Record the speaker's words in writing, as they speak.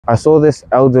I saw this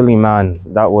elderly man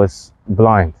that was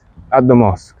blind at the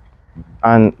mosque,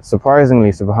 and surprisingly,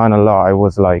 subhanallah, I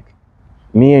was like,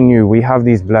 me and you, we have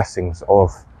these blessings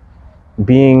of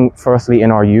being firstly in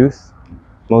our youth.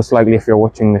 Most likely if you're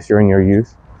watching this, you're in your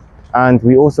youth, and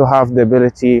we also have the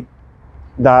ability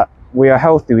that we are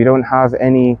healthy, we don't have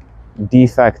any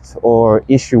defect or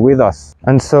issue with us.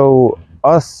 And so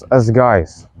us as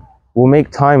guys will make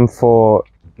time for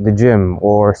the gym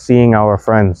or seeing our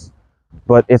friends,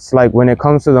 but it's like when it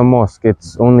comes to the mosque,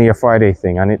 it's only a Friday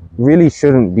thing, and it really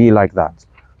shouldn't be like that.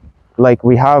 Like,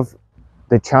 we have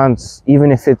the chance,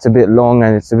 even if it's a bit long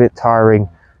and it's a bit tiring,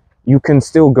 you can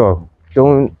still go.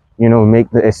 Don't, make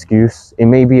the excuse. It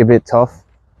may be a bit tough,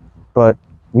 but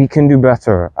we can do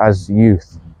better as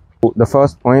youth. The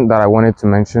first point that I wanted to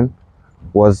mention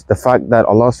was the fact that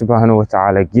Allah subhanahu wa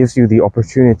ta'ala gives you the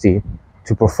opportunity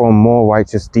to perform more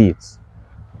righteous deeds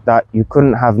that you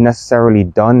couldn't have necessarily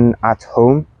done at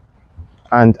home.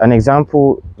 And an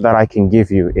example that I can give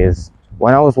you is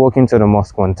when I was walking to the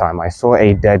mosque one time, I saw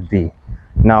a dead bee.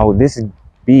 Now this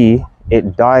bee,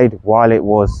 it died while it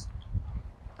was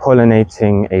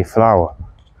pollinating a flower.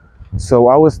 So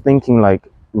I was thinking, like,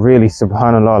 really,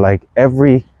 subhanallah, like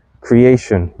every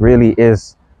creation really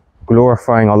is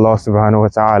glorifying Allah subhanahu wa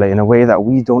ta'ala in a way that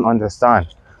we don't understand.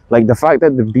 Like the fact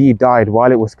that the bee died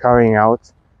while it was carrying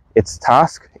out its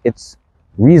task, its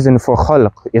reason for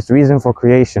khalq, its reason for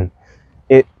creation.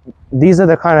 These are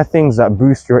the kind of things that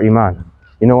boost your iman.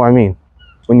 You know what I mean?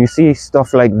 When you see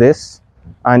stuff like this,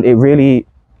 and it really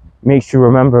makes you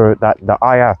remember that the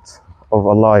ayat of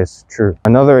Allah is true.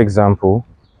 Another example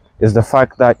is the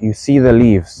fact that you see the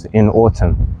leaves in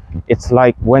autumn. It's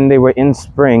like when they were in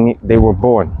spring, they were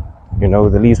born.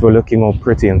 The leaves were looking all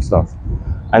pretty and stuff.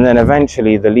 And then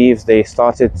eventually the leaves, they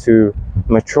started to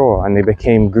mature and they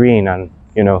became green, and,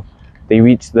 they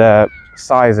reached their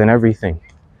size and everything.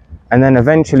 And then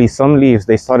eventually some leaves,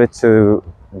 they started to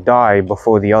die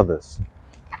before the others.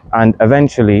 And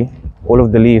eventually all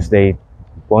of the leaves,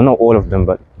 well, not all of them,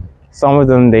 but some of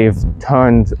them, they've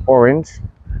turned orange,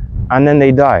 and then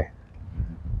they die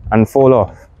and fall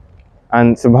off.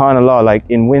 And subhanallah, like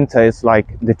in winter, it's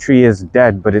like the tree is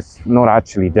dead, but it's not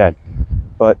actually dead.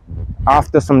 But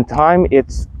after some time,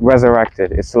 it's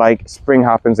resurrected. It's like spring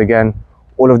happens again,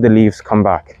 all of the leaves come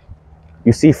back.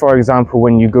 You see, for example,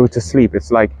 when you go to sleep,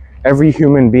 it's like every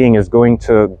human being is going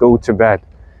to go to bed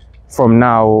from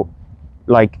now,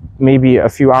 like maybe a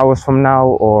few hours from now,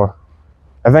 or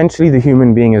eventually the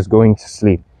human being is going to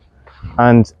sleep.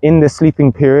 And in the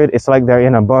sleeping period, it's like they're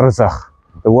in a barzakh.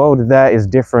 The world there is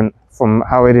different from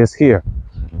how it is here.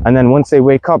 And then once they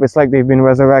wake up, it's like they've been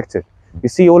resurrected. You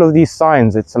see all of these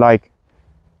signs, it's like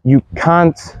you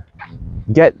can't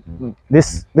get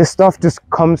this stuff just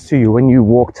comes to you when you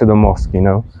walk to the mosque.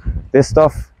 This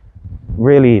stuff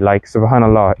really, like,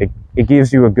 subhanallah, it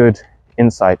gives you a good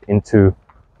insight into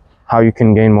how you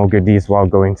can gain more good deeds while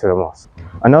going to the mosque.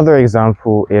 Another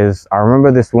example is, I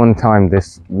remember this one time,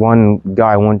 this one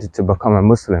guy wanted to become a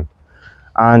Muslim,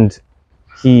 and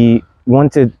he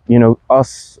wanted,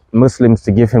 us Muslims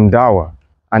to give him dawah.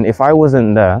 And if I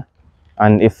wasn't there,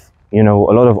 and if, a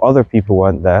lot of other people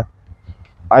weren't there,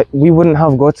 we wouldn't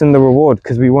have gotten the reward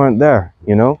because we weren't there.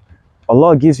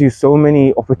 Allah gives you so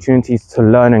many opportunities to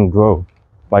learn and grow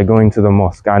by going to the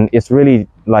mosque, and it's really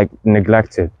like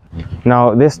neglected.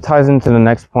 Now this ties into the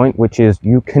next point, which is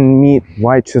you can meet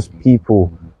righteous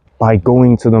people by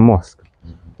going to the mosque.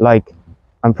 Like,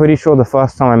 I'm pretty sure the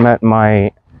first time I met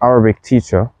my Arabic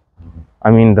teacher,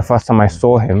 the first time I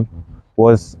saw him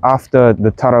was after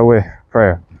the Taraweeh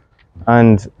prayer.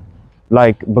 And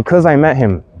like, because I met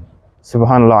him,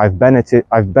 subhanallah,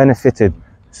 I've benefited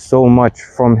so much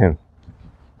from him.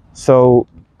 So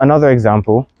another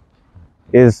example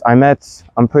is I met,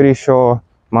 I'm pretty sure,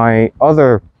 my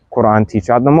other Quran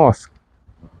teacher at the mosque.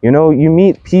 You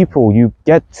meet people, you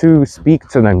get to speak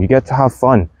to them, you get to have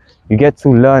fun, you get to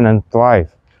learn and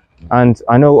thrive. And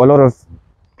I know a lot of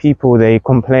people, they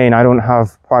complain, I don't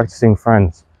have practicing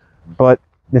friends. But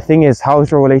the thing is,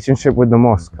 how's your relationship with the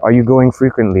mosque? Are you going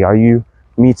frequently? Are you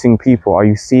meeting people? Are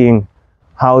you seeing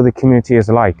how the community is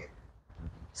like?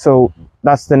 So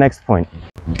that's the next point.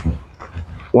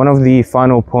 One of the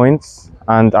final points,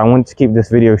 and I want to keep this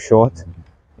video short,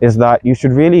 is that you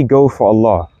should really go for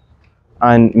Allah.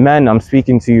 And men, I'm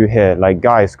speaking to you here, like,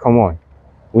 guys, come on.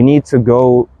 We need to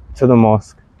go to the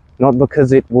mosque, not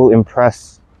because it will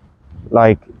impress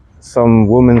like some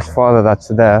woman's father that's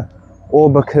there, or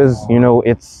because,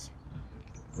 it's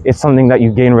something that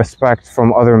you gain respect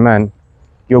from other men.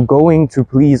 You're going to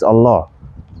please Allah.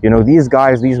 These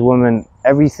guys, these women,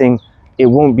 everything, it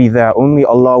won't be there. Only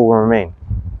Allah will remain.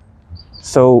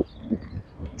 So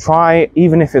try,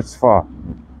 even if it's far,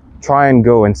 try and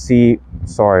go and see.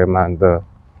 Sorry man, the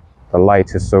light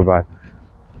is so bad.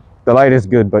 The light is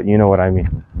good, but you know what I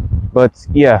mean. But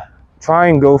yeah, try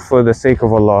and go for the sake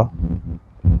of Allah.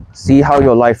 See how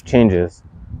your life changes,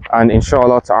 and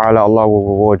inshallah ta'ala Allah will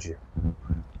reward you.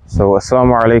 So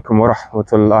assalamu alaikum wa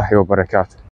rahmatullahi wa barakatuh.